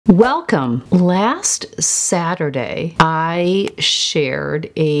Welcome. Last Saturday, I shared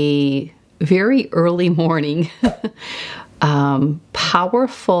a very early morning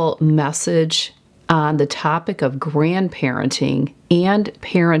powerful message on the topic of grandparenting and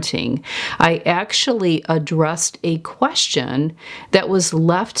parenting. I actually addressed a question that was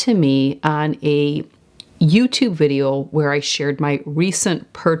left to me on a YouTube video where I shared my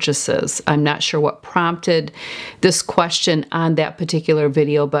recent purchases. I'm not sure what prompted this question on that particular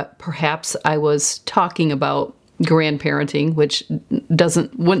video, but perhaps I was talking about grandparenting, which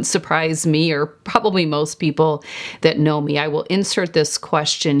wouldn't surprise me or probably most people that know me. I will insert this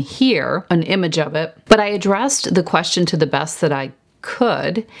question here, an image of it, but I addressed the question to the best that I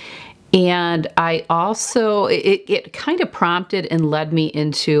could. And I also, it kind of prompted and led me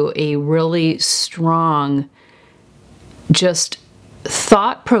into a really strong, just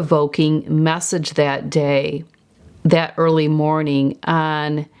thought-provoking message that day, that early morning,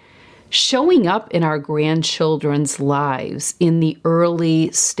 on showing up in our grandchildren's lives in the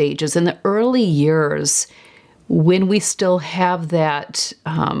early stages, in the early years, when we still have that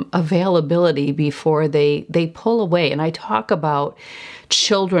availability before they pull away. And I talk about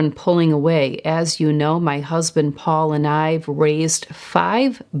children pulling away. As you know, my husband Paul and I've raised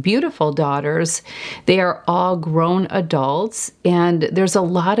 5 beautiful daughters. They are all grown adults, and there's a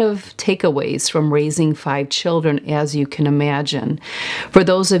lot of takeaways from raising 5 children, as you can imagine. For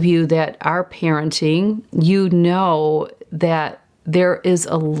those of you that are parenting, you know that there is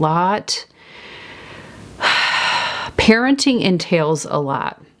a lot. Parenting entails a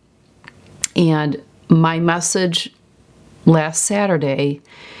lot. And my message last Saturday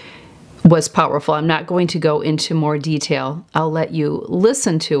was powerful. I'm not going to go into more detail. I'll let you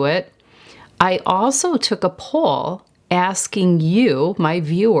listen to it. I also took a poll asking you, my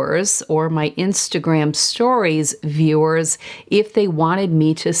viewers, or my Instagram stories viewers, if they wanted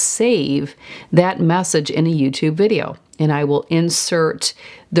me to save that message in a YouTube video. And I will insert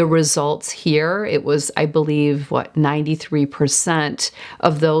the results here. It was, I believe, 93%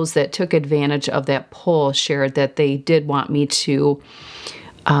 of those that took advantage of that poll shared that they did want me to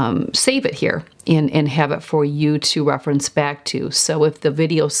save it here and have it for you to reference back to. So if the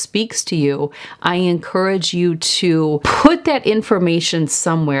video speaks to you, I encourage you to put that information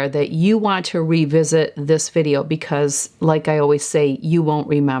somewhere that you want to revisit this video, because like I always say, you won't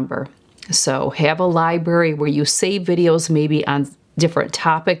remember. So have a library where you save videos maybe on different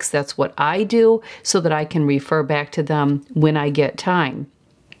topics. That's what I do, so that I can refer back to them when I get time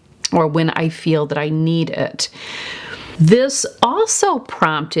or when I feel that I need it. This also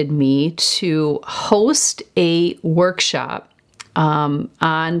prompted me to host a workshop on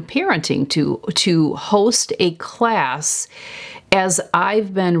parenting, to host a class, as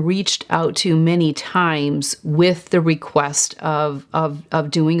I've been reached out to many times with the request of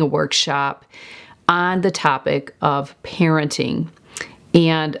doing a workshop on the topic of parenting.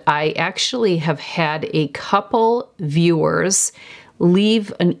 And I actually have had a couple viewers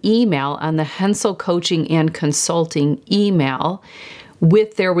leave an email on the Hensel Coaching and Consulting email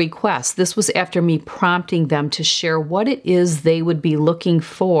with their requests. This was after me prompting them to share what it is they would be looking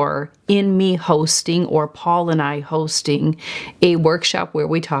for in me hosting, or Paul and I hosting, a workshop where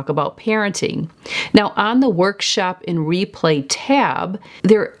we talk about parenting. Now, on the workshop in replay tab,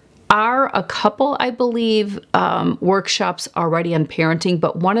 there are a couple, I believe, workshops already on parenting,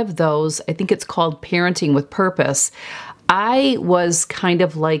 but one of those, I think it's called Parenting with Purpose. I was kind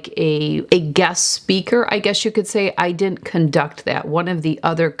of like a guest speaker, I guess you could say. I didn't conduct that. One of the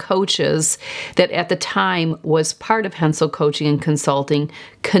other coaches that at the time was part of Hensel Coaching and Consulting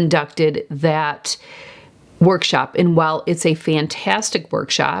conducted that workshop. And while it's a fantastic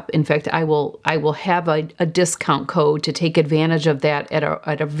workshop, in fact, I will have a discount code to take advantage of that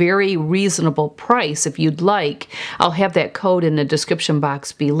at a very reasonable price. If you'd like, I'll have that code in the description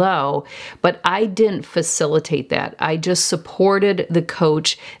box below. But I didn't facilitate that. I just supported the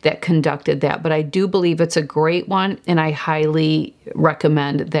coach that conducted that. But I do believe it's a great one, and I highly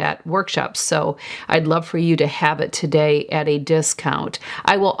recommend that workshop. So I'd love for you to have it today at a discount.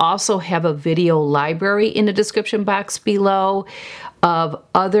 I will also have a video library in the description box below of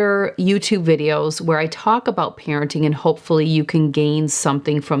other YouTube videos where I talk about parenting, and hopefully you can gain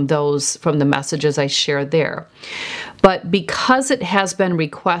something from those, from the messages I share there. But because it has been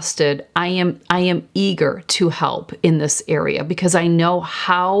requested, I am eager to help in this area, because I know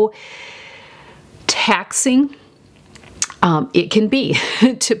how taxing it can be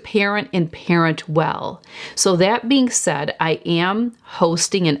to parent and parent well. So that being said, I am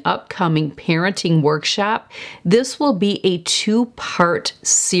hosting an upcoming parenting workshop. This will be a 2-part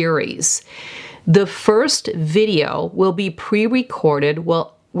series. The first video will be pre-recorded.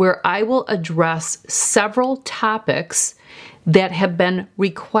 Well, where I will address several topics that have been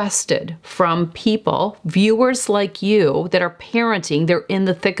requested from people, viewers like you that are parenting, they're in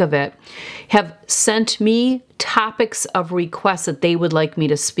the thick of it, have sent me topics of requests that they would like me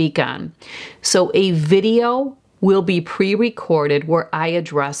to speak on. So a video will be pre-recorded where I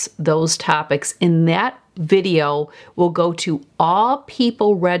address those topics, and that video will go to all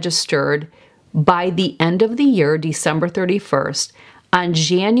people registered by the end of the year, December 31st. On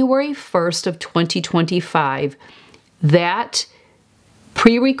January 1st of 2025, that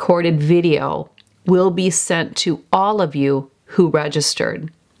pre-recorded video will be sent to all of you who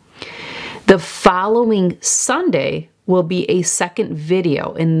registered. The following Sunday will be a second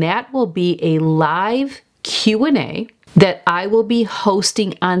video, and that will be a live Q&A that I will be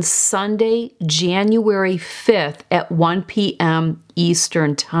hosting on Sunday, January 5th at 1 p.m.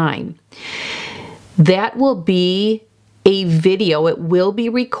 Eastern Time. That will be a video. It will be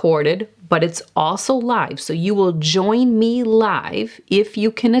recorded, but it's also live. So you will join me live if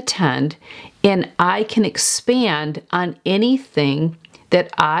you can attend, and I can expand on anything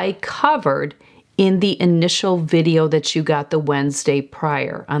that I covered in the initial video that you got the Wednesday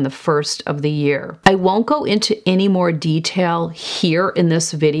prior on the 1st of the year. I won't go into any more detail here in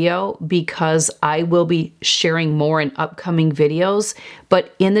this video because I will be sharing more in upcoming videos,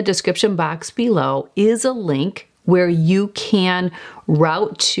 but in the description box below is a link where you can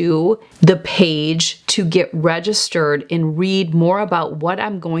route to the page to get registered and read more about what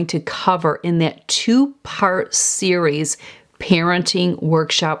I'm going to cover in that 2-part series parenting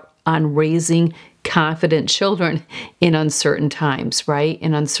workshop on raising confident children in uncertain times, right?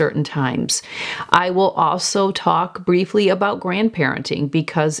 In uncertain times. I will also talk briefly about grandparenting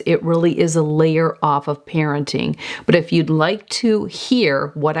because it really is a layer off of parenting. But if you'd like to hear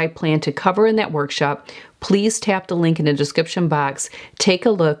what I plan to cover in that workshop, please tap the link in the description box, take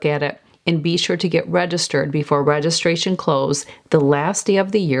a look at it, and be sure to get registered before registration close the last day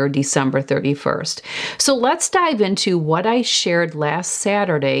of the year, December 31st. So let's dive into what I shared last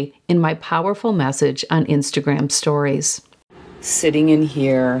Saturday in my powerful message on Instagram stories. Sitting in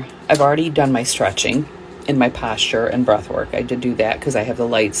here, I've already done my stretching and my posture and breath work. I did do that because I have the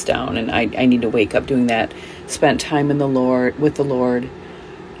lights down and I need to wake up doing that. Spent time in the Lord with the Lord,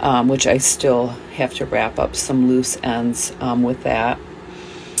 which I still have to wrap up some loose ends with that.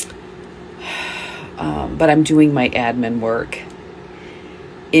 But I'm doing my admin work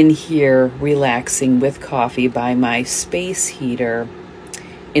in here, relaxing with coffee by my space heater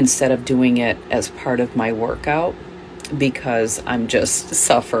instead of doing it as part of my workout because I'm just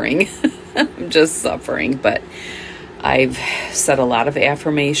suffering. I'm just suffering, but I've said a lot of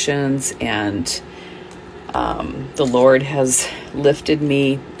affirmations and the Lord has lifted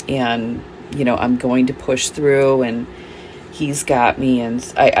me, and I'm going to push through, and He's got me,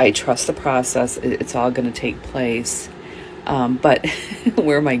 and I trust the process. It's all going to take place. But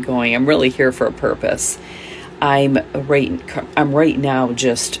where am I going? I'm really here for a purpose. I'm right now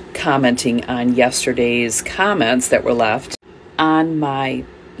just commenting on yesterday's comments that were left on my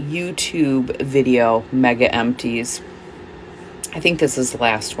YouTube video, Mega Empties. I think this is the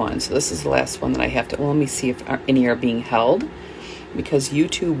last one. So this is the last one that I have to, let me see if any are being held, because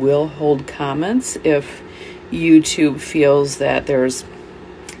YouTube will hold comments if YouTube feels that there's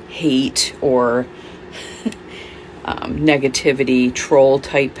hate or negativity, troll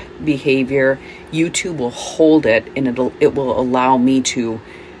type behavior. YouTube will hold it, and it will allow me to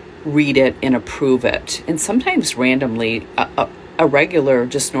read it and approve it. And sometimes randomly, a regular,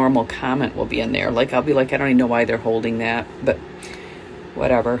 just normal comment will be in there. Like I'll be like, I don't even know why they're holding that, but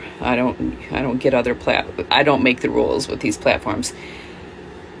whatever. I don't get other I don't make the rules with these platforms.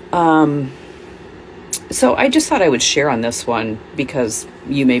 So I just thought I would share on this one because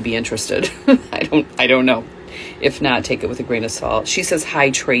you may be interested. I don't know. If not, take it with a grain of salt. She says,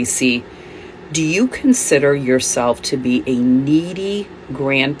 "Hi, Tracy. Do you consider yourself to be a needy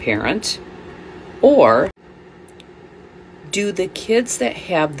grandparent, or do the kids that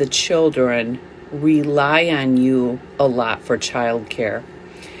have the children rely on you a lot for childcare?"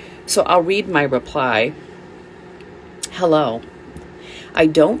 So I'll read my reply. Hello. I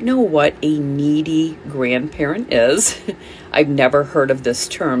don't know what a needy grandparent is. I've never heard of this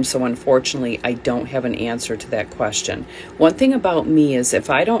term, so unfortunately, I don't have an answer to that question. One thing about me is if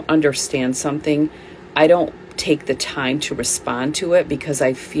I don't understand something, I don't take the time to respond to it because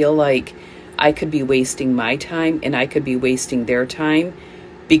I feel like I could be wasting my time and I could be wasting their time,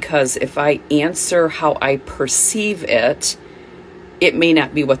 because if I answer how I perceive it, it may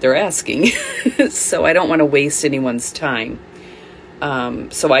not be what they're asking. So I don't want to waste anyone's time.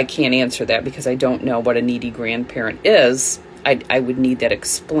 So I can't answer that because I don't know what a needy grandparent is. I would need that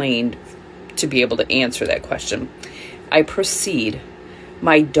explained to be able to answer that question. I proceed.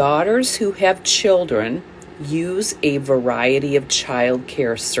 My daughters who have children use a variety of child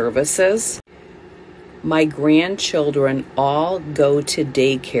care services. My grandchildren all go to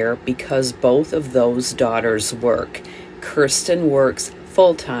daycare because both of those daughters work. Kirsten works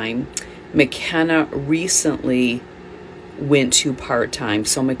full-time. McKenna recently went to part-time.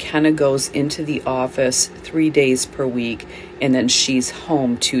 So McKenna goes into the office 3 days per week, and then she's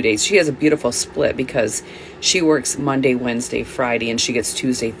home 2 days. She has a beautiful split because she works Monday, Wednesday, Friday, and she gets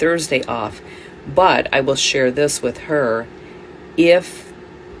Tuesday, Thursday off. But I will share this with her. If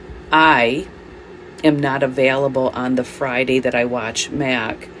I am not available on the Friday that I watch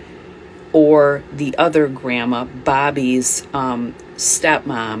Mac, or the other grandma, Bobby's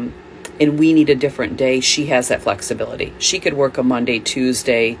stepmom, and we need a different day, she has that flexibility. She could work a Monday,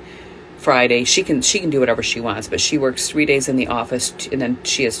 Tuesday, Friday. She can do whatever she wants, but she works 3 days in the office, and then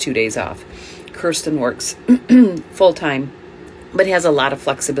she has 2 days off. Kirsten works full-time, but has a lot of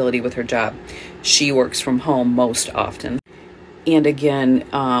flexibility with her job. She works from home most often. And again,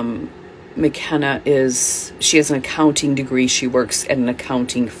 McKenna she has an accounting degree. She works at an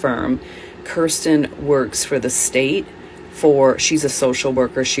accounting firm. Kirsten works for the state. She's a social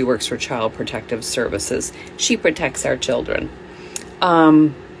worker. She works for Child Protective Services. She protects our children.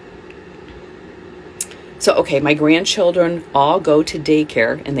 So, okay, my grandchildren all go to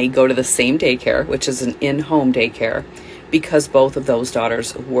daycare, and they go to the same daycare, which is an in-home daycare, because both of those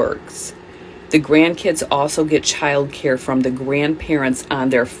daughters works. The grandkids also get child care from the grandparents on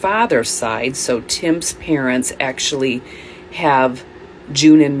their father's side. So Tim's parents actually have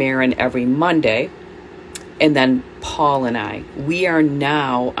June and Marin every Monday. And then Paul and we are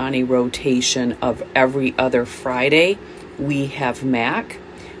now on a rotation of every other Friday. We have Mac.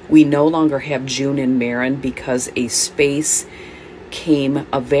 We no longer have June and Marin because a space came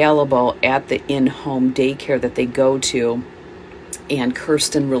available at the in-home daycare that they go to, and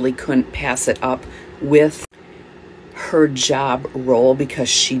Kirsten really couldn't pass it up with her job role because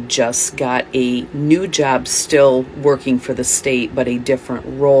she just got a new job, still working for the state, but a different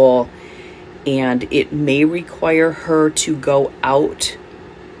role, and it may require her to go out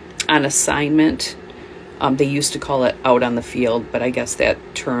on assignment. They used to call it out on the field, but I guess that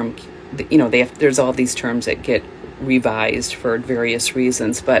term, there's all these terms that get revised for various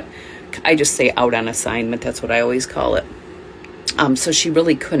reasons, but I just say out on assignment. That's what I always call it. So she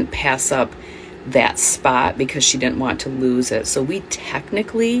really couldn't pass up that spot because she didn't want to lose it. So we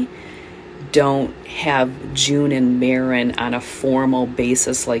technically don't have June and Marin on a formal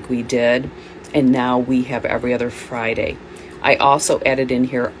basis like we did, and now we have every other Friday. I also added in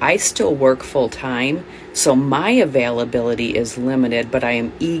here, I still work full-time, so my availability is limited, but I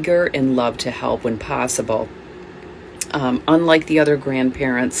am eager and love to help when possible. Unlike the other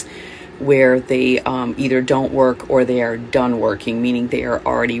grandparents, where they either don't work or they are done working, meaning they are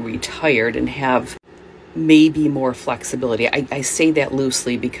already retired and have maybe more flexibility. I say that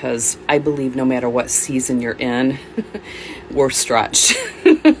loosely because I believe no matter what season you're in, we're stretched.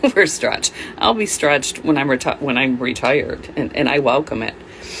 We're stretched. I'll be stretched when I'm retired, and I welcome it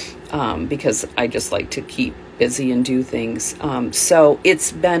because I just like to keep busy and do things. So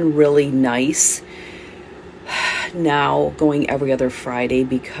it's been really nice now going every other Friday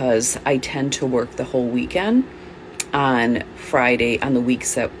because I tend to work the whole weekend on Friday on the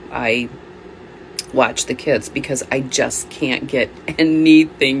weeks that I watch the kids, because I just can't get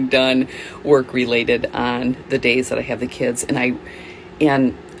anything done work related on the days that I have the kids. And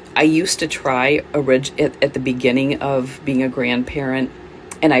I used to try at the beginning of being a grandparent,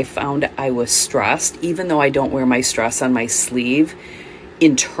 and I found I was stressed, even though I don't wear my stress on my sleeve.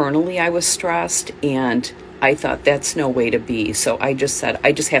 Internally, I was stressed, and I thought that's no way to be. So I just said,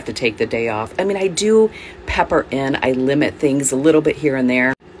 I just have to take the day off. I mean, I do pepper in, I limit things a little bit here and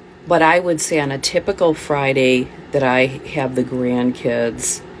there. But I would say on a typical Friday that I have the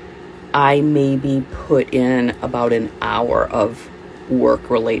grandkids, I maybe put in about an hour of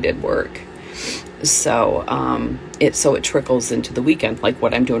work-related work. So it trickles into the weekend, like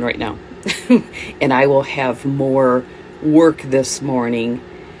what I'm doing right now. And I will have more work this morning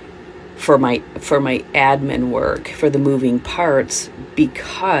for my admin work, for the moving parts,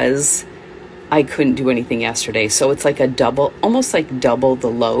 because I couldn't do anything yesterday. So it's like almost like double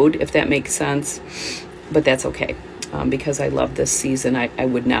the load, if that makes sense. But that's okay, because I love this season. I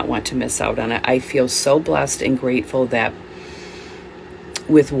would not want to miss out on it. I feel so blessed and grateful that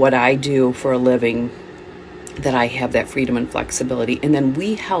with what I do for a living, that I have that freedom and flexibility. And then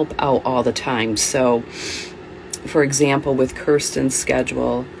we help out all the time. So, for example, with Kirsten's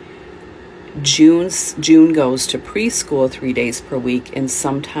schedule, June goes to preschool 3 days per week, and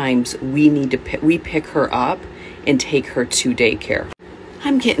sometimes we pick her up and take her to daycare.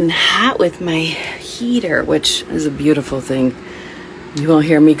 I'm getting hot with my heater, which is a beautiful thing. You won't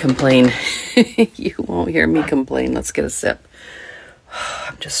hear me complain. You won't hear me complain. Let's get a sip.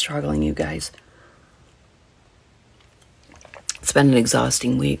 I'm just struggling, you guys. It's been an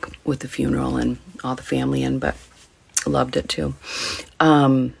exhausting week with the funeral and all the family in, but I loved it too.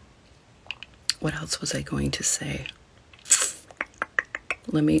 What else was I going to say?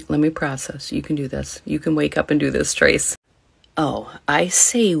 Let me process. You can do this. You can wake up and do this, Trace. Oh, I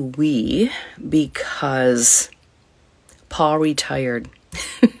say we because Paul retired.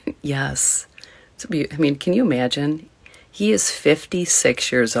 Yes. I mean, can you imagine? He is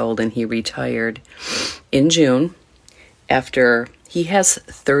 56 years old and he retired in June after he has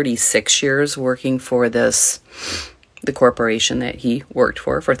 36 years working for the corporation that he worked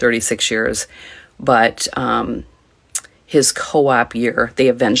for 36 years. But his co-op year, they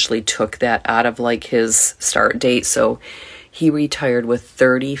eventually took that out of like his start date. So he retired with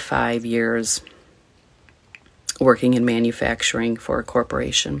 35 years working in manufacturing for a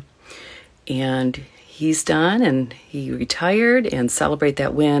corporation. And he's done and he retired and celebrate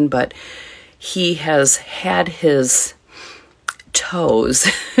that win. But he has had his toes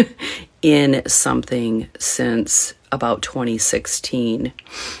in something since about 2016.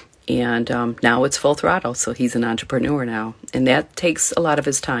 And now it's full throttle. So he's an entrepreneur now. And that takes a lot of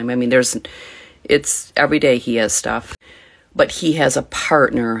his time. I mean, it's every day he has stuff. But he has a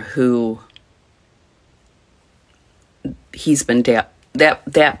partner who he's been,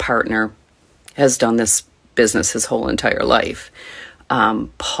 that partner has done this business his whole entire life.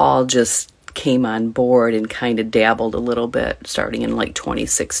 Paul just came on board and kind of dabbled a little bit starting in like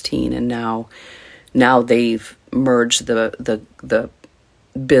 2016. And now they've merged the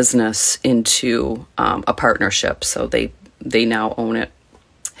business into a partnership. So they now own it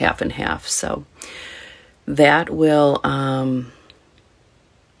half and half. So that will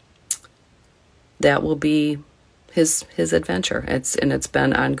be his adventure. It's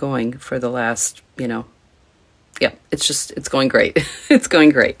been ongoing for the last, it's going great. It's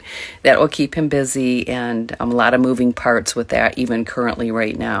going great. That will keep him busy, and a lot of moving parts with that even currently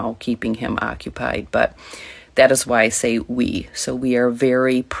right now, keeping him occupied. But that is why I say we. So we are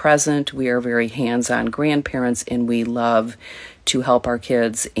very present, we are very hands-on grandparents, and we love to help our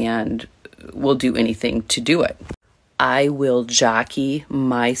kids, and we'll do anything to do it. I will jockey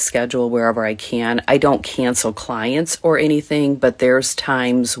my schedule wherever I can. I don't cancel clients or anything, but there's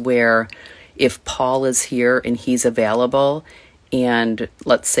times where if Paul is here and he's available, and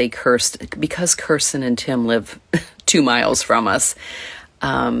let's say because Kirsten and Tim live 2 miles from us,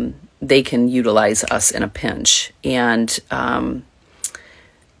 they can utilize us in a pinch. And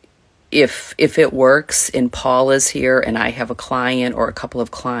if it works and Paul is here and I have a client or a couple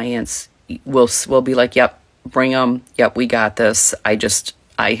of clients, we'll be like, yep, bring them. Yep, we got this. I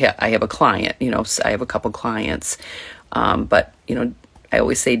have a client, I have a couple clients. But, I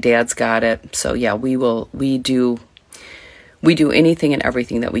always say Dad's got it. So yeah, we do anything and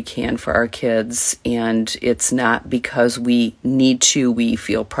everything that we can for our kids. And it's not because we need to, we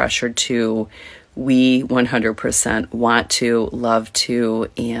feel pressured to, we 100% want to, love to,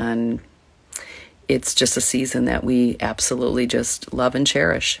 and it's just a season that we absolutely just love and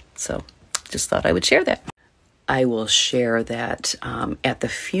cherish. So just thought I would share that. I will share that at the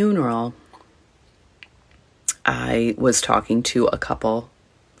funeral, I was talking to a couple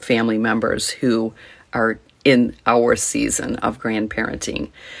family members who are in our season of grandparenting.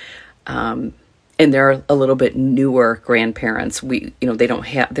 And they're a little bit newer grandparents. They don't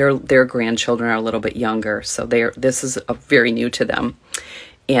have, their grandchildren are a little bit younger. So this is very new to them.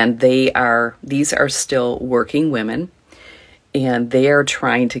 And these are still working women. And they are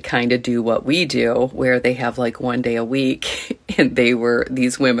trying to kind of do what we do, where they have like 1 day a week. And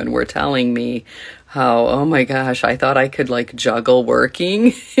these women were telling me how, oh my gosh, I thought I could like juggle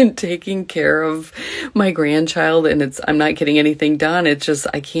working and taking care of my grandchild, and I'm not getting anything done. It's just,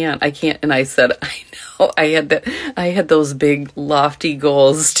 I can't. And I said, I know, I had those big lofty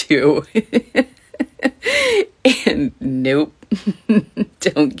goals too. And nope,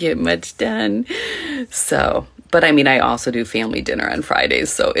 don't get much done. So, but I mean, I also do family dinner on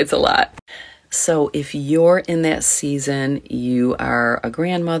Fridays, so it's a lot. So if you're in that season, you are a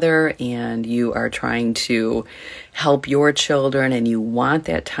grandmother and you are trying to help your children and you want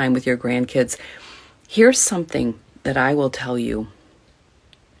that time with your grandkids, here's something that I will tell you.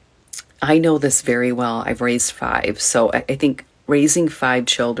 I know this very well. I've raised 5. So I think raising 5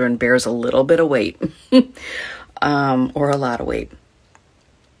 children bears a little bit of weight or a lot of weight.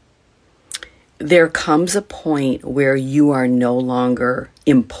 there comes a point where you are no longer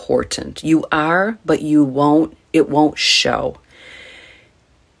important. You are, but it won't show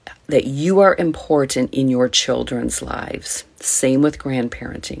that you are important in your children's lives. Same with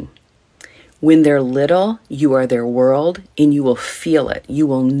grandparenting. When they're little, you are their world, and you will feel it. You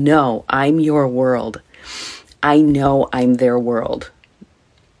will know, I'm your world. I know I'm their world.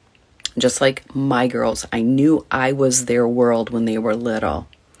 Just like my girls, I knew I was their world when they were little.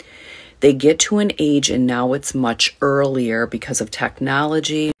 They get to an age, and now it's much earlier because of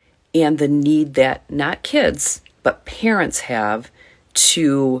technology and the need that not kids, but parents have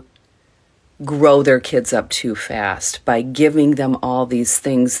to grow their kids up too fast by giving them all these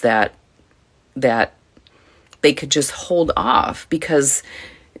things that they could just hold off, because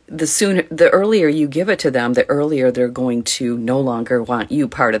the earlier you give it to them, the earlier they're going to no longer want you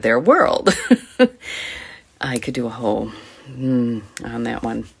part of their world. I could do a whole on that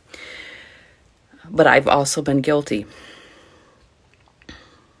one. But I've also been guilty.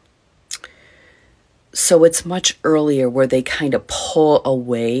 So it's much earlier where they kind of pull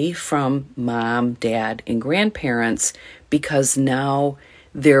away from mom, dad, and grandparents, because now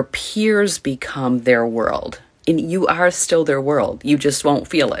their peers become their world. And you are still their world. You just won't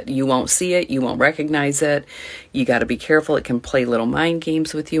feel it. You won't see it. You won't recognize it. You got to be careful. It can play little mind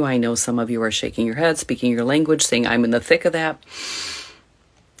games with you. I know some of you are shaking your head, speaking your language, saying, I'm in the thick of that.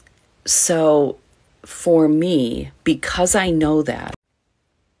 So for me, because I know that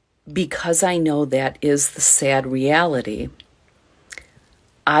is the sad reality,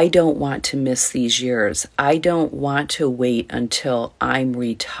 I don't want to miss these years. I don't want to wait until I'm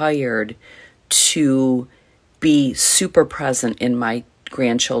retired to be super present in my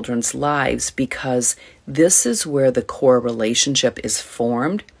grandchildren's lives, because this is where the core relationship is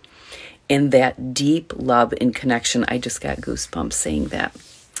formed, and that deep love and connection. I just got goosebumps saying that.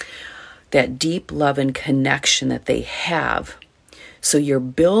 That deep love and connection that they have. So you're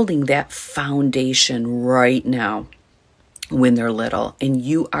building that foundation right now when they're little, and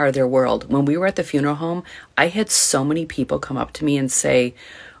you are their world. When we were at the funeral home, I had so many people come up to me and say,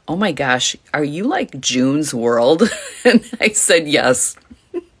 oh my gosh, are you like June's world? And I said, yes.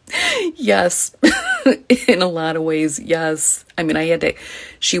 Yes. In a lot of ways, yes. I mean,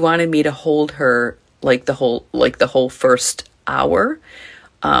 she wanted me to hold her like the whole first hour,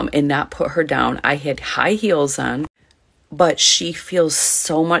 and not put her down. I had high heels on, but she feels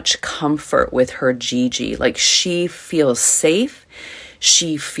so much comfort with her Gigi. Like, she feels safe.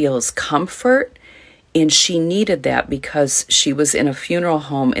 She feels comfort. And she needed that because she was in a funeral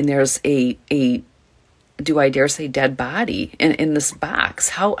home, and there's a do I dare say, dead body in this box.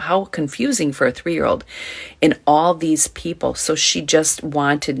 How confusing for a 3-year-old. And all these people. So she just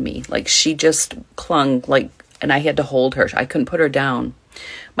wanted me. Like, she just clung, and I had to hold her. I couldn't put her down.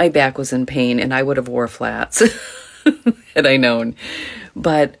 My back was in pain, and I would have wore flats had I known.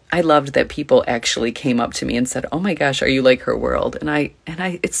 But I loved that people actually came up to me and said, oh my gosh, are you like her world? And I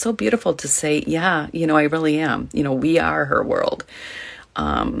it's so beautiful to say, yeah, I really am. We are her world.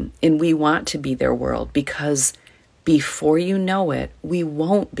 And we want to be their world, because before you know it, we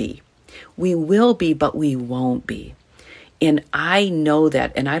won't be. We will be, but we won't be. And I know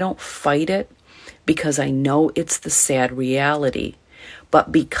that, and I don't fight it, because I know it's the sad reality.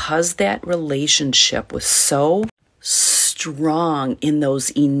 But because that relationship was so strong in those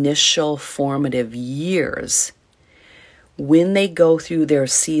initial formative years, when they go through their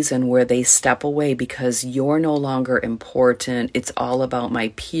season where they step away because you're no longer important, it's all about my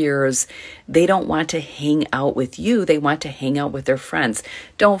peers, they don't want to hang out with you, they want to hang out with their friends.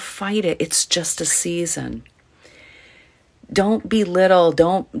 Don't fight it. It's just a season. Don't belittle.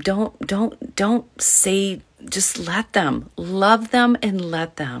 Don't say, just let them. Love them and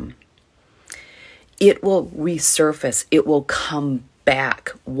let them. It will resurface. It will come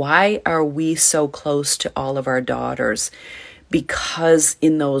back. Why are we so close to all of our daughters? Because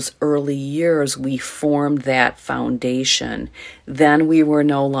in those early years, we formed that foundation. Then we were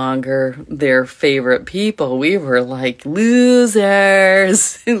no longer their favorite people. We were like,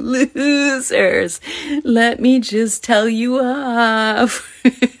 losers, losers. Let me just tell you off.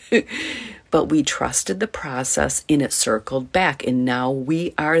 But we trusted the process, and it circled back. And now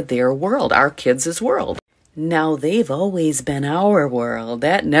we are their world, our kids' world. Now they've always been our world.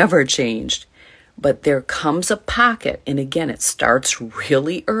 That never changed. But there comes a pocket, and again, it starts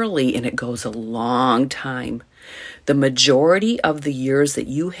really early, and it goes a long time. The majority of the years that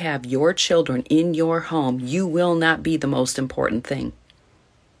you have your children in your home, you will not be the most important thing.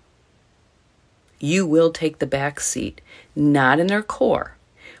 You will take the back seat, not in their core,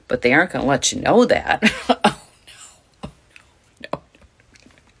 but they aren't going to let you know that. Oh, no.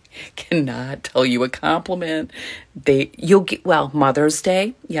 cannot tell you a compliment. You'll get, well, Mother's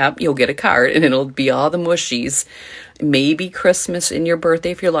Day, yeah, you'll get a card and it'll be all the mushies. Maybe Christmas and your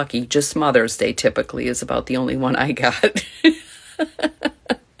birthday if you're lucky. Just Mother's Day typically is about the only one I got.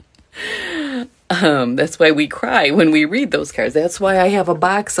 That's why we cry when we read those cards. That's why I have a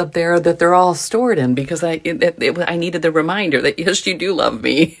box up there that they're all stored in, because I needed the reminder that, yes, you do love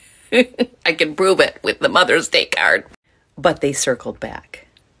me. I can prove it with the Mother's Day card. But they circled back.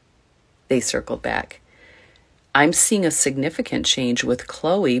 They circled back. I'm seeing a significant change with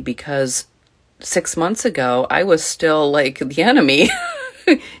Chloe because 6 months ago, I was still like the enemy.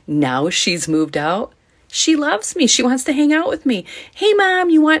 Now she's moved out. She loves me. She wants to hang out with me. Hey, Mom,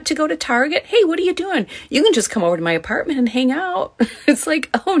 you want to go to Target? Hey, what are you doing? You can just come over to my apartment and hang out. It's like,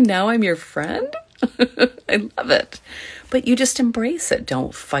 oh, now I'm your friend? I love it. But you just embrace it.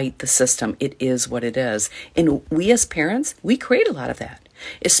 Don't fight the system. It is what it is. And we as parents, we create a lot of that,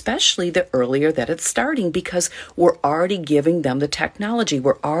 especially the earlier that it's starting, because we're already giving them the technology.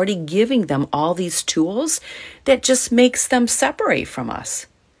 We're already giving them all these tools that just makes them separate from us.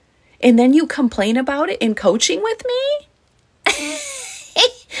 And then you complain about it in coaching with me?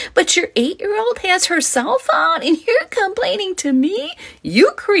 But your 8-year-old has her cell phone and you're complaining to me?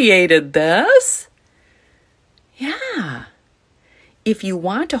 You created this. Yeah. If you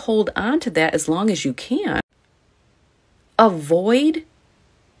want to hold on to that as long as you can, avoid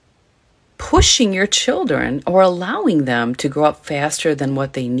pushing your children or allowing them to grow up faster than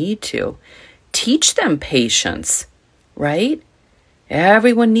what they need to. Teach them patience, right?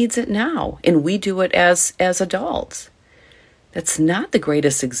 Everyone needs it now, and we do it as adults. That's not the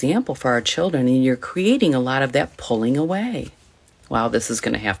greatest example for our children, and you're creating a lot of that pulling away. Wow, this is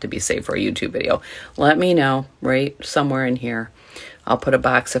going to have to be saved for a YouTube video. Let me know right somewhere in here. I'll put a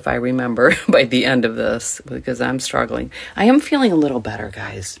box if I remember by the end of this, because I'm struggling. I am feeling a little better,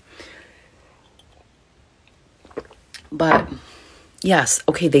 guys. But yes,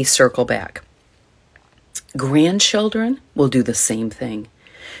 okay, they circle back. Grandchildren will do the same thing.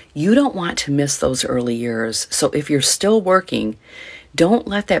 You don't want to miss those early years. So if you're still working, don't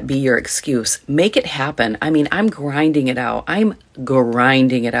let that be your excuse. Make it happen. I mean, I'm grinding it out. I'm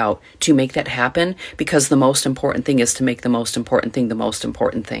grinding it out to make that happen, because the most important thing is to make the most important thing the most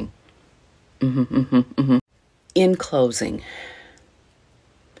important thing. In closing,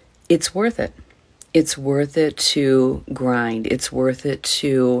 it's worth it. It's worth it to grind. It's worth it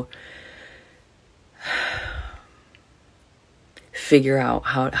to figure out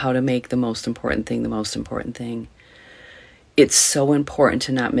how to make the most important thing the most important thing. It's so important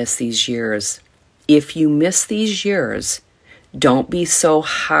to not miss these years. If you miss these years, don't be so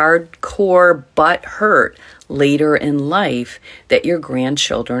hardcore butt hurt later in life that your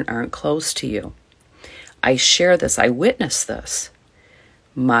grandchildren aren't close to you. I share this. I witness this.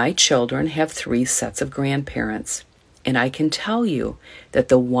 My children have 3 sets of grandparents. And I can tell you that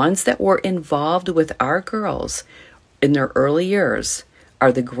the ones that were involved with our girls in their early years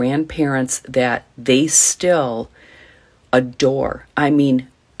are the grandparents that they still adore. I mean,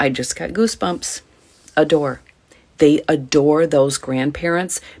 I just got goosebumps. Adore. They adore those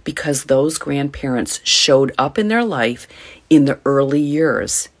grandparents because those grandparents showed up in their life in the early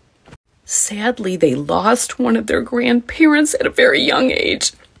years. Sadly, they lost one of their grandparents at a very young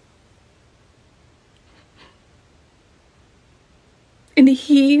age. And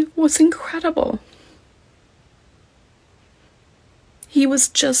he was incredible. He was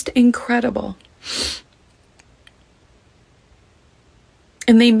just incredible.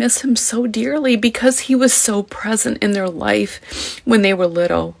 And they miss him so dearly because he was so present in their life when they were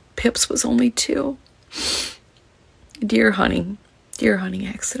little. Pips was only 2. Deer hunting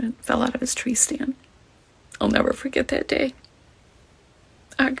accident. Fell out of his tree stand. I'll never forget that day.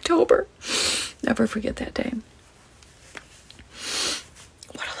 October. Never forget that day.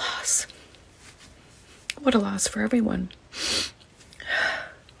 What a loss. What a loss for everyone.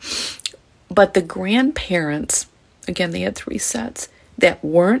 But the grandparents, again, they had 3 sets, that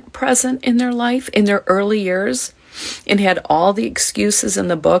weren't present in their life in their early years and had all the excuses in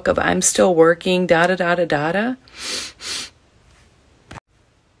the book of I'm still working, da-da-da-da-da-da.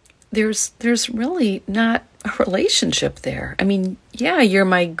 There's really not a relationship there. I mean, yeah, you're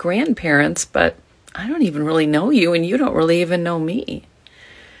my grandparents, but I don't even really know you and you don't really even know me,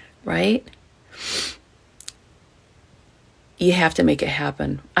 right? You have to make it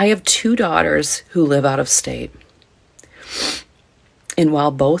happen. I have 2 daughters who live out of state. And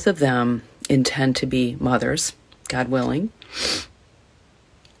while both of them intend to be mothers, God willing,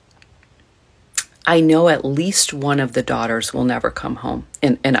 I know at least one of the daughters will never come home.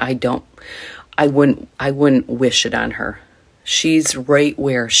 And I wouldn't wish it on her. She's right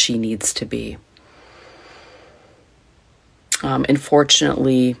where she needs to be.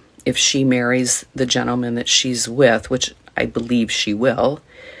 Unfortunately, if she marries the gentleman that she's with, which I believe she will,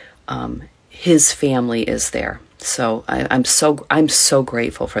 his family is there. So I'm so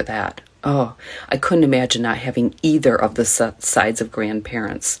grateful for that. Oh, I couldn't imagine not having either of the sides of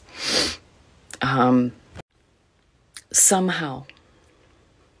grandparents. Somehow,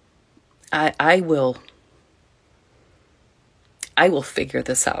 I will figure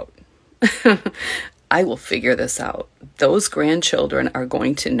this out. I will figure this out. Those grandchildren are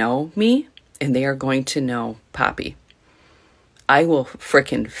going to know me, and they are going to know Poppy. I will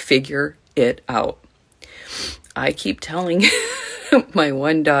frickin' figure it out. I keep telling my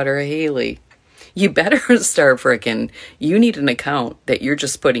one daughter, Haley, you better start frickin', you need an account that you're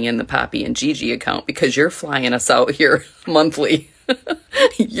just putting in the Poppy and Gigi account, because you're flying us out here monthly.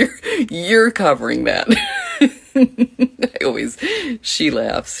 You're covering that. She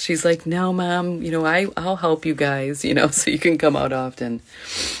laughs. She's like, no, Mom, I'll help you guys, so you can come out often.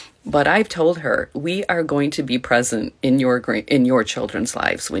 But I've told her, we are going to be present in your children's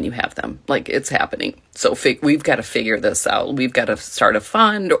lives when you have them. Like, it's happening. So we've got to figure this out. We've got to start a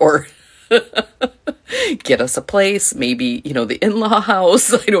fund or get us a place, maybe, the in-law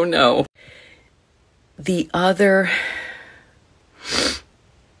house. I don't know. The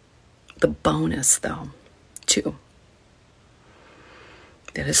bonus, though, too,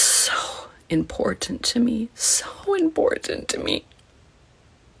 that is so important to me,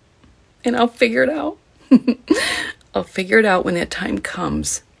 and I'll figure it out. I'll figure it out when that time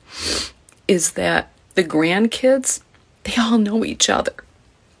comes, is that the grandkids, they all know each other.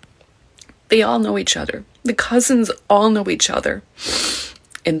 The cousins all know each other,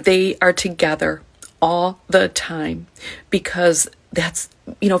 and they are together all the time, because that's,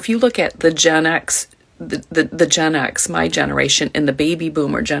 if you look at the Gen X, the Gen X, my generation, and the baby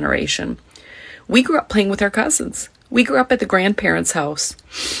boomer generation, we grew up playing with our cousins. We grew up at the grandparents' house.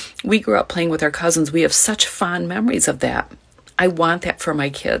 We grew up playing with our cousins. We have such fond memories of that. I want that for my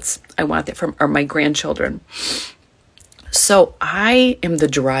kids. I want that for my grandchildren. So I am the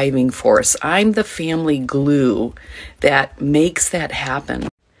driving force. I'm the family glue that makes that happen.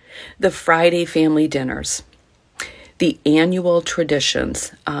 The Friday family dinners, the annual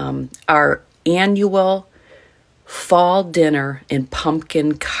traditions, our annual fall dinner and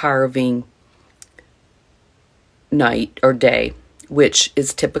pumpkin carving night or day, which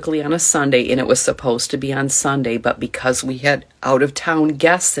is typically on a Sunday, and it was supposed to be on Sunday, but because we had out-of-town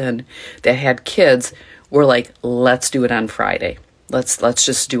guests in that had kids, we're like, let's do it on Friday. Let's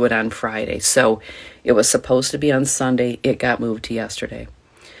just do it on Friday. So it was supposed to be on Sunday. It got moved to yesterday.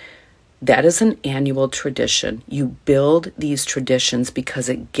 That is an annual tradition. You build these traditions because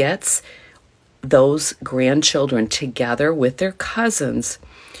it gets those grandchildren together with their cousins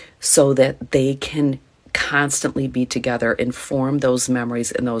so that they can constantly be together and form those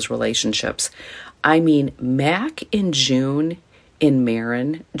memories and those relationships. I mean, Mac and June and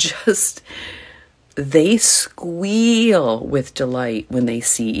Marin they squeal with delight when they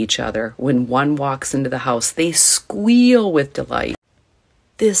see each other. When one walks into the house, they squeal with delight.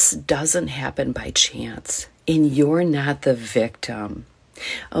 This doesn't happen by chance, and you're not the victim.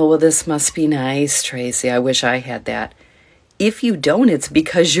 Oh, well, this must be nice, Tracy. I wish I had that. If you don't, it's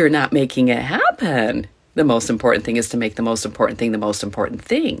because you're not making it happen. The most important thing is to make the most important thing the most important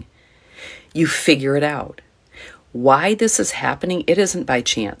thing. You figure it out. Why this is happening, it isn't by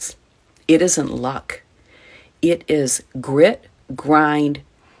chance. It isn't luck. It is grit, grind,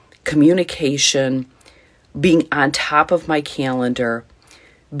 communication, being on top of my calendar,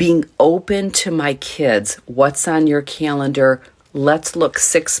 being open to my kids. What's on your calendar? Let's look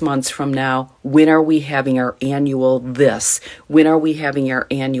 6 months from now. When are we having our annual this? When are we having our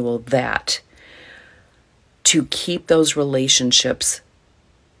annual that? To keep those relationships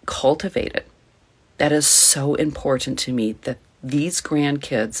cultivated. That is so important to me, that these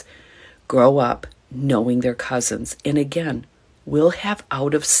grandkids grow up knowing their cousins. And again, we'll have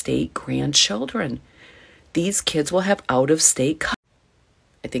out-of-state grandchildren. These kids will have out-of-state cousins.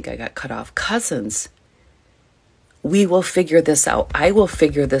 I think I got cut off. Cousins. We will figure this out. I will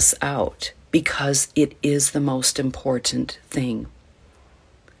figure this out because it is the most important thing.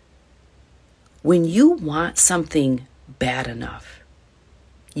 When you want something bad enough,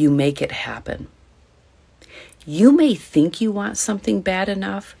 you make it happen. You may think you want something bad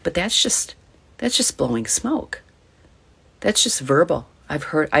enough, but that's just blowing smoke. That's just verbal. I've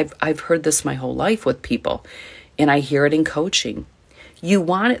heard this my whole life with people, and I hear it in coaching. You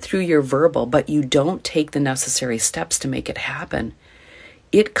want it through your verbal, but you don't take the necessary steps to make it happen.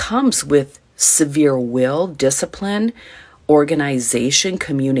 It comes with severe will, discipline, organization,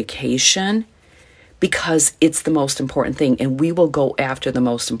 communication, because it's the most important thing, and we will go after the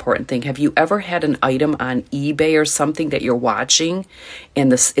most important thing. Have you ever had an item on eBay or something that you're watching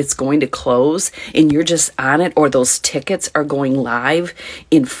and it's going to close and you're just on it, or those tickets are going live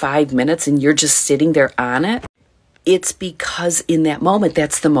in 5 minutes and you're just sitting there on it? It's because in that moment,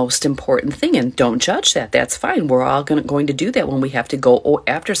 that's the most important thing, and don't judge that. That's fine. We're all going to do that when we have to go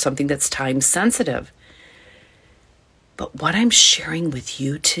after something that's time sensitive. But what I'm sharing with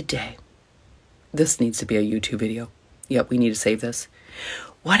you today, this needs to be a YouTube video. Yep, we need to save this.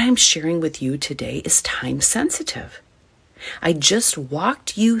 What I'm sharing with you today is time sensitive. I just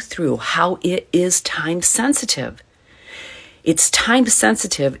walked you through how it is time sensitive. It's time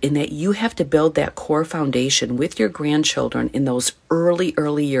sensitive in that you have to build that core foundation with your grandchildren in those early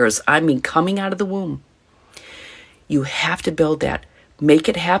years. I mean, coming out of the womb. You have to build that. Make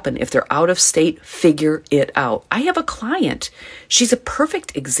it happen. If they're out of state, figure it out. I have a client. She's a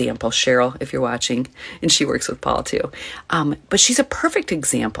perfect example, Cheryl, if you're watching, and she works with Paul too. But she's a perfect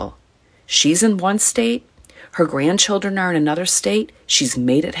example. She's in one state. Her grandchildren are in another state. She's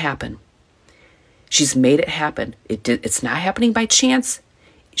made it happen. She's made it happen. It's not happening by chance.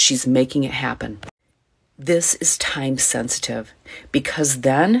 She's making it happen. This is time sensitive, because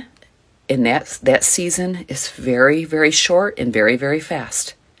then, and that season is very, very short and very, very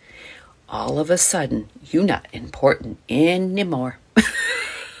fast. All of a sudden, you're not important anymore.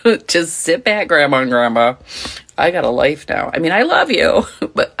 Just sit back, Grandma and Grandma. I got a life now. I mean, I love you,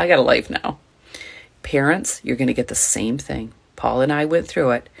 but I got a life now. Parents, you're going to get the same thing. Paul and I went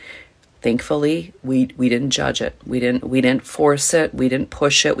through it. Thankfully, we didn't judge it. We didn't force it. We didn't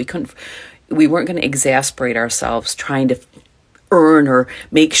push it. We weren't going to exasperate ourselves trying to earn or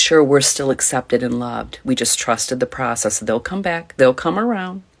make sure we're still accepted and loved. We just trusted the process. They'll come back. They'll come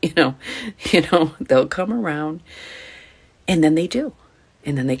around. They'll come around. And then they do.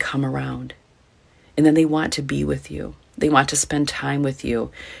 And then they come around. And then they want to be with you. They want to spend time with you.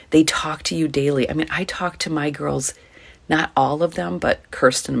 They talk to you daily. I mean, I talk to my girls, not all of them, but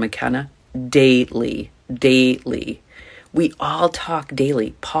Kirsten and McKenna, daily. We all talk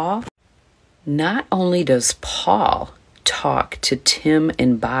daily. Paul, not only does Paul talk to Tim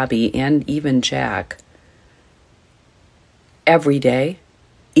and Bobby and even Jack every day,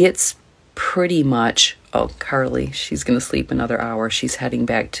 it's pretty much, oh, Carly, she's going to sleep another hour. She's heading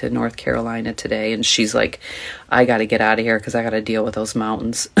back to North Carolina today, and she's like, I got to get out of here because I got to deal with those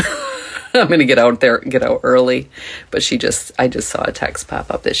mountains. I'm going to get out early. But I just saw a text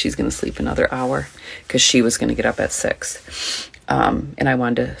pop up that she's going to sleep another hour because she was going to get up at 6. And I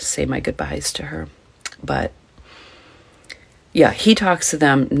wanted to say my goodbyes to her. But yeah, he talks to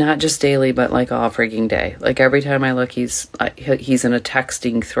them not just daily, but like all freaking day. Like every time I look, he's in a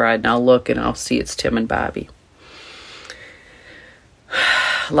texting thread, and I'll look and I'll see it's Tim and Bobby.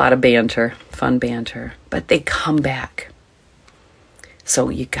 A lot of banter, fun banter, but they come back. So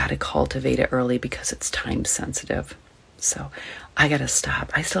you got to cultivate it early because it's time sensitive. So I got to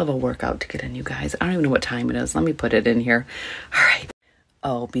stop. I still have a workout to get in, you guys. I don't even know what time it is. Let me put it in here. All right.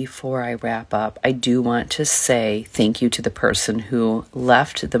 Oh, before I wrap up, I do want to say thank you to the person who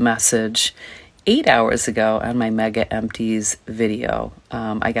left the message 8 hours ago on my Mega Empties video.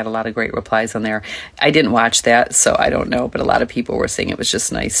 I got a lot of great replies on there. I didn't watch that, so I don't know, but a lot of people were saying it was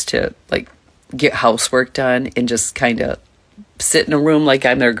just nice to get housework done and just kind of sit in a room like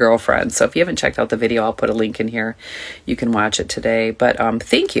I'm their girlfriend. So if you haven't checked out the video, I'll put a link in here. You can watch it today. But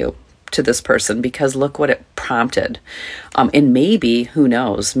thank you to this person, because look what it prompted. And maybe, who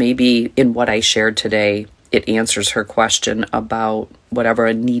knows, maybe in what I shared today, it answers her question about whatever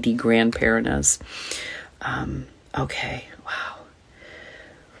a needy grandparent is. Okay, wow.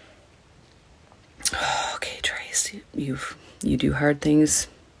 Okay, Tracy, you do hard things.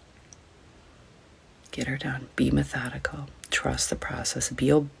 Get her done. Be methodical. Trust the process. Be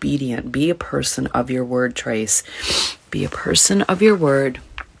obedient. Be a person of your word, Trace. Be a person of your word.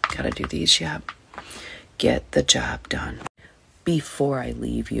 Gotta do these, yeah. Get the job done. Before I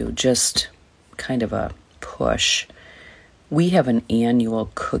leave you, just kind of a push. We have an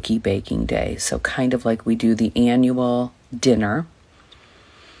annual cookie baking day. So kind of like we do the annual dinner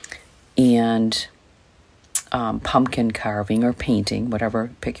and pumpkin carving or painting,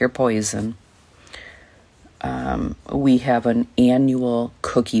 whatever, pick your poison. We have an annual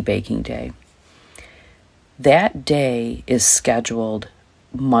cookie baking day. That day is scheduled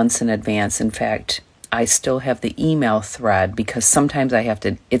months in advance. In fact, I still have the email thread because sometimes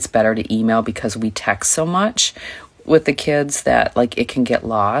it's better to email because we text so much with the kids that it can get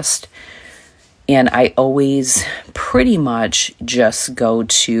lost. And I always pretty much just go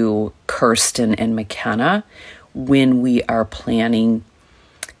to Kirsten and McKenna when we are planning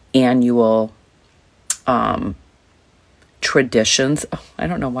annual traditions. Oh, I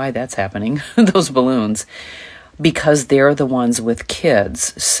don't know why that's happening, those balloons, because they're the ones with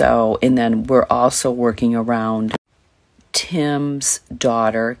kids. So, and then we're also working around Tim's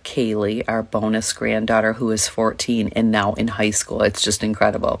daughter, Kaylee, our bonus granddaughter, who is 14 and now in high school. It's just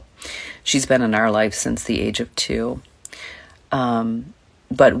incredible. She's been in our life since the age of 2.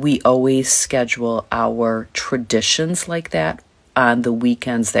 But we always schedule our traditions like that on the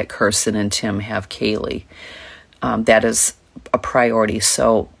weekends that Kirsten and Tim have Kaylee. That is a priority.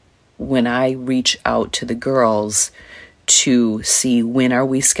 So when I reach out to the girls to see when are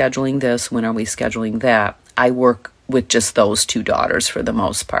we scheduling this, when are we scheduling that, I work with just those 2 daughters for the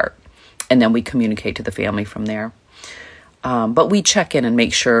most part. And then we communicate to the family from there. But we check in and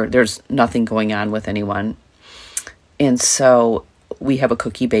make sure there's nothing going on with anyone. And so we have a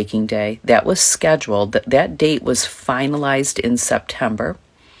cookie baking day. That was scheduled. That date was finalized in September.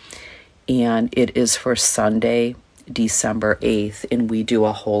 And it is for Sunday, December 8th. And we do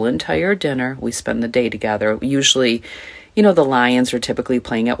a whole entire dinner. We spend the day together. Usually, the Lions are typically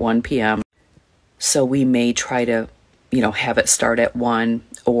playing at 1 p.m. So we may try to, have it start at 1,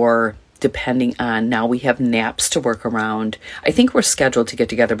 or depending on, now we have naps to work around. I think we're scheduled to get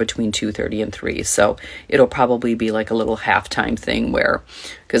together between 2:30 and 3. So it'll probably be like a little halftime thing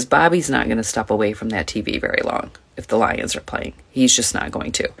because Bobby's not going to step away from that TV very long if the Lions are playing. He's just not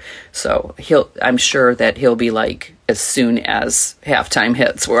going to. So I'm sure that he'll be like, as soon as halftime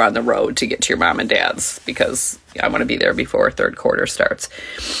hits, we're on the road to get to your mom and dad's, because I want to be there before third quarter starts.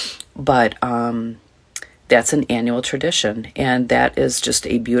 But that's an annual tradition, and that is just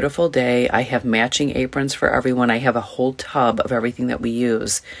a beautiful day. I have matching aprons for everyone. I have a whole tub of everything that we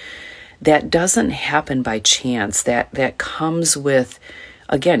use. That doesn't happen by chance. That comes with,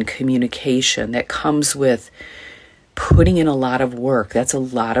 again, communication. That comes with putting in a lot of work. That's a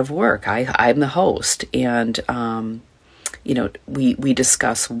lot of work. I'm the host, and we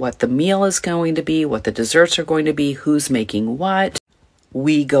discuss what the meal is going to be, what the desserts are going to be, who's making what.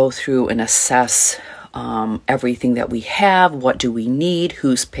 We go through and assess everything that we have. What do we need?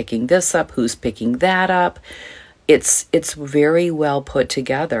 Who's picking this up? Who's picking that up? It's very well put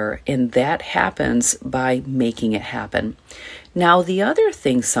together, and that happens by making it happen. Now, the other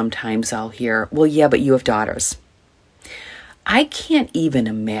thing sometimes I'll hear, well, yeah, but you have daughters. I can't even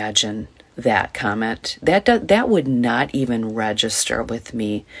imagine that comment. That would not even register with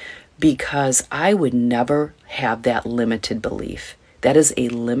me, because I would never have that limited belief. That is a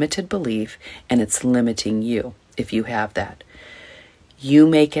limited belief, and it's limiting you if you have that. You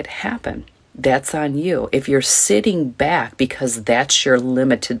make it happen. That's on you. If you're sitting back because that's your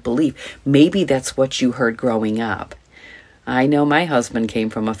limited belief, maybe that's what you heard growing up. I know my husband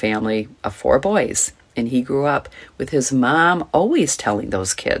came from a family of 4 boys, and he grew up with his mom always telling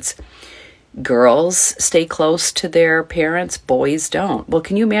those kids, girls stay close to their parents, boys don't. Well,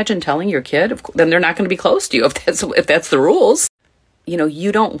 can you imagine telling your kid? Then they're not going to be close to you if that's the rules.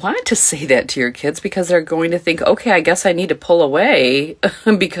 You don't want to say that to your kids, because they're going to think, okay, I guess I need to pull away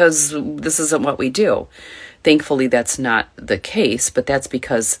because this isn't what we do. Thankfully, that's not the case, but that's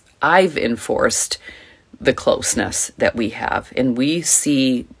because I've enforced the closeness that we have. And we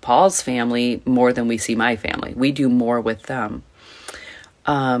see Paul's family more than we see my family. We do more with them.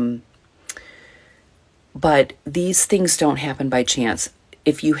 But these things don't happen by chance.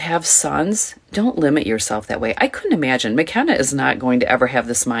 If you have sons, don't limit yourself that way. I couldn't imagine. McKenna is not going to ever have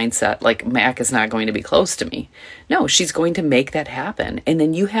this mindset like Mac is not going to be close to me. No, she's going to make that happen. And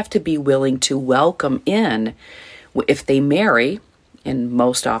then you have to be willing to welcome in, if they marry, and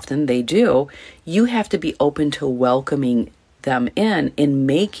most often they do, you have to be open to welcoming them in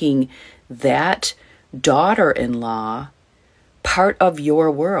making that daughter-in-law part of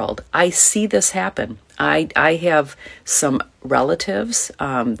your world. I see this happen. I have some relatives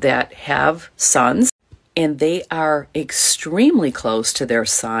that have sons, and they are extremely close to their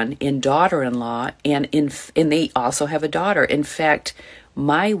son and daughter-in-law, and they also have a daughter. In fact,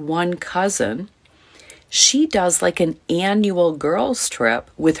 my one cousin, she does like an annual girls'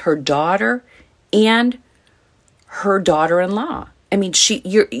 trip with her daughter and her daughter-in-law. I mean,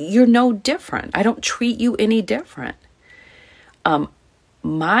 you're no different. I don't treat you any different.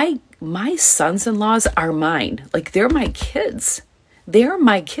 My sons-in-laws are mine. Like, they're my kids. They're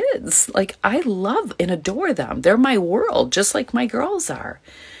my kids. Like, I love and adore them. They're my world, just like my girls are.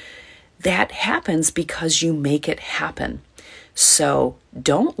 That happens because you make it happen. So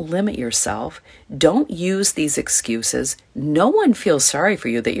don't limit yourself. Don't use these excuses. No one feels sorry for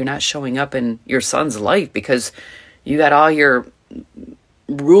you that you're not showing up in your son's life because you got all your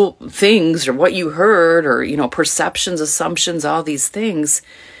rule things or what you heard or, perceptions, assumptions, all these things.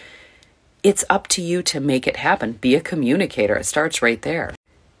 It's up to you to make it happen. Be a communicator. It starts right there.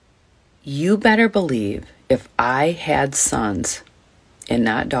 You better believe if I had sons and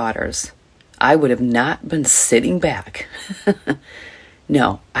not daughters, I would have not been sitting back.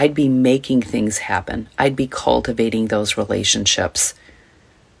 No, I'd be making things happen. I'd be cultivating those relationships.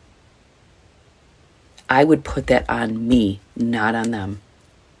 I would put that on me, not on them.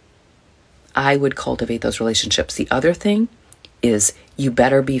 I would cultivate those relationships. The other thing is you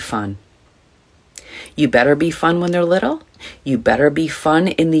better be fun. You better be fun when they're little. You better be fun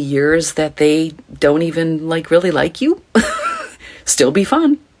in the years that they don't even really like you. Still be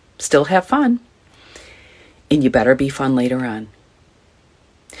fun. Still have fun. And you better be fun later on.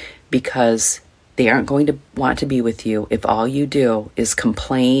 Because they aren't going to want to be with you if all you do is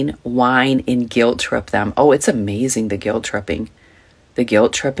complain, whine, and guilt trip them. Oh, it's amazing, the guilt tripping. The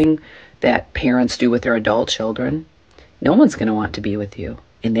guilt tripping that parents do with their adult children. No one's going to want to be with you.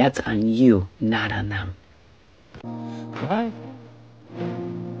 And that's on you, not on them. Right.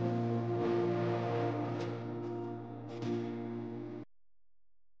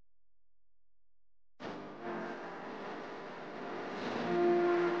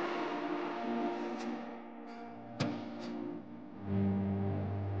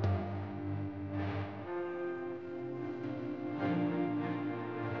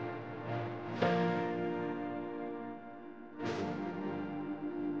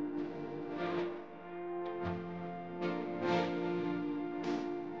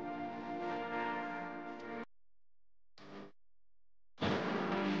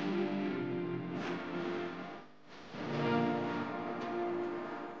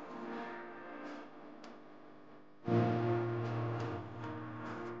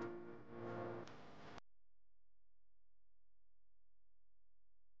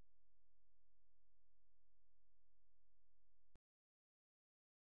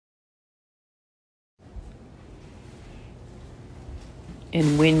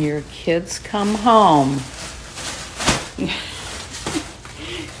 And when your kids come home,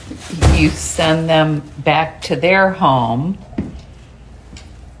 you send them back to their home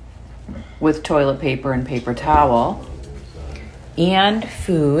with toilet paper and paper towel and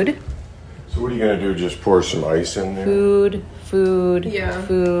food. So what are you going to do? Just pour some ice in there? Food.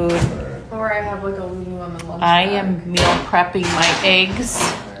 Or I have a Lululemon lunch I bag. am meal prepping my eggs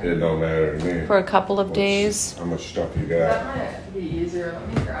It don't matter to me. for a couple of days. How much stuff you That got? might be easier. Let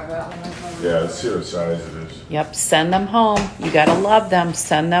me grab it. Yeah, let's see what size it is. Yep, send them home. You gotta love them.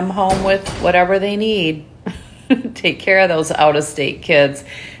 Send them home with whatever they need. Take care of those out-of-state kids.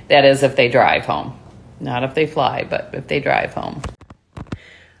 That is if they drive home. Not if they fly, but if they drive home.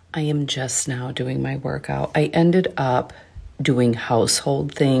 I am just now doing my workout. I ended up doing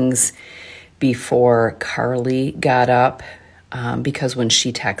household things before Carly got up because when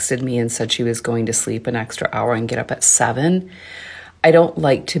she texted me and said she was going to sleep an extra hour and get up at 7, I don't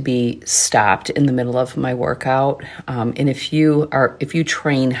like to be stopped in the middle of my workout. And if you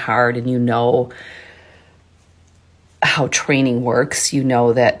train hard and you know how training works, you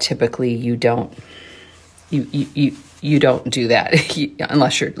know that typically you don't do that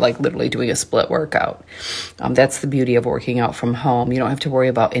unless you're literally doing a split workout. That's the beauty of working out from home. You don't have to worry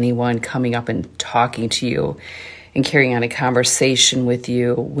about anyone coming up and talking to you and carrying on a conversation with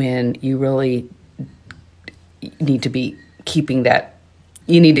you when you really need to be keeping that.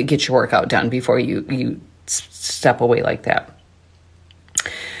 You need to get your workout done before you step away like that.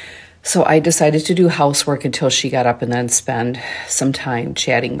 So I decided to do housework until she got up and then spend some time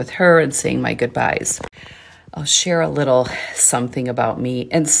chatting with her and saying my goodbyes. I'll share a little something about me,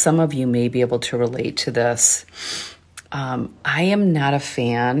 and some of you may be able to relate to this. I am not a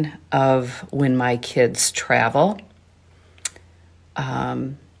fan of when my kids travel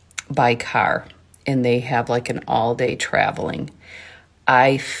by car and they have an all-day traveling.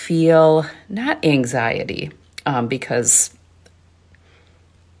 I feel not anxiety because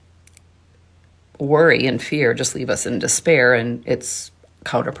worry and fear just leave us in despair, and it's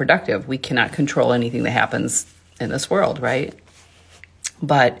counterproductive. We cannot control anything that happens in this world, right?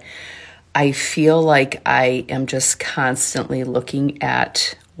 But I feel like I am just constantly looking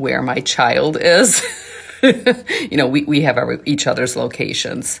at where my child is. We have each other's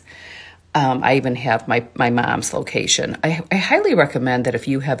locations. I even have my mom's location. I highly recommend that if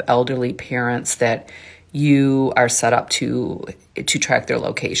you have elderly parents that you are set up to track their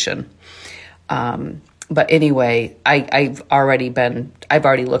location. But anyway, I've already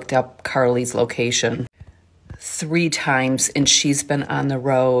looked up Carly's location 3 times, and she's been on the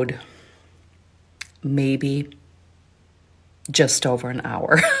road maybe just over an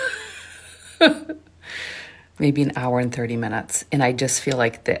hour. Maybe an hour and 30 minutes. And I just feel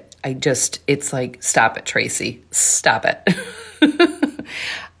like that, it's like, stop it, Tracy, stop it.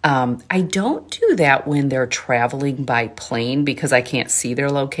 I don't do that when they're traveling by plane because I can't see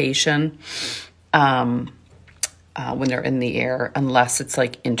their location when they're in the air, unless it's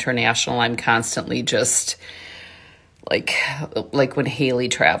like international. I'm constantly just like when Haley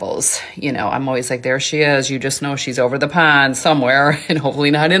travels, you know, I'm always like, there she is. You just know she's over the pond somewhere and hopefully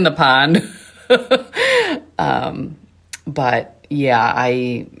not in the pond. But yeah,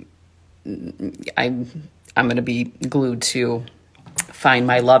 I'm going to be glued to find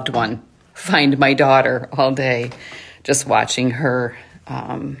my loved one, find my daughter all day, just watching her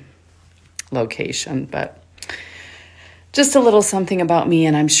location. But just a little something about me,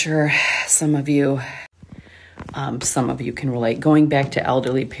 and I'm sure some of you can relate. Going back to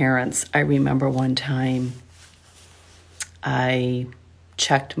elderly parents, I remember one time I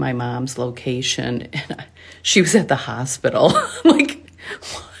checked my mom's location and she was at the hospital. Like,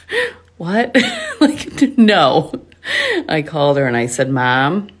 what? Like, no. I called her and I said,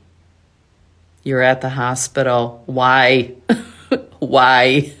 Mom, you're at the hospital. Why?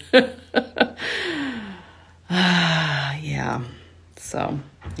 Why? Yeah. So,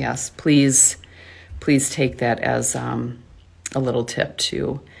 yes, please take that as a little tip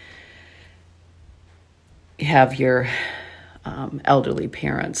to have your elderly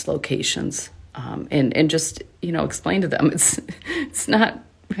parents' locations and just, you know, explain to them it's not,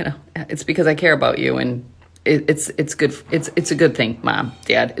 you know, it's because I care about you, and it's good. It's a good thing, Mom,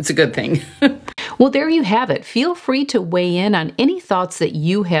 Dad. It's a good thing. Well, there you have it. Feel free to weigh in on any thoughts that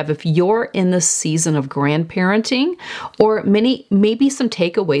you have if you're in the season of grandparenting, or maybe some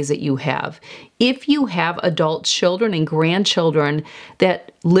takeaways that you have. If you have adult children and grandchildren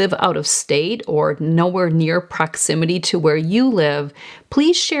that live out of state or nowhere near proximity to where you live,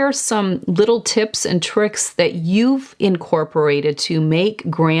 please share some little tips and tricks that you've incorporated to make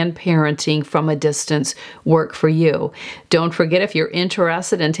grandparenting from a distance work for you. Don't forget, if you're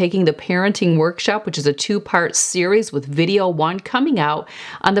interested in taking the parenting workshop, which is a 2-part series with video 1 coming out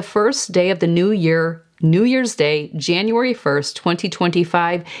on the first day of the new year, New Year's Day, January 1st,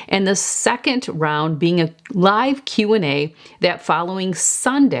 2025, and the second round being a live Q&A that following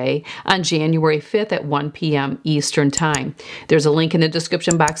Sunday on January 5th at 1 p.m. Eastern Time. There's a link in the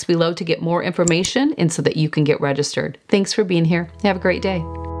description box below to get more information and so that you can get registered. Thanks for being here. Have a great day.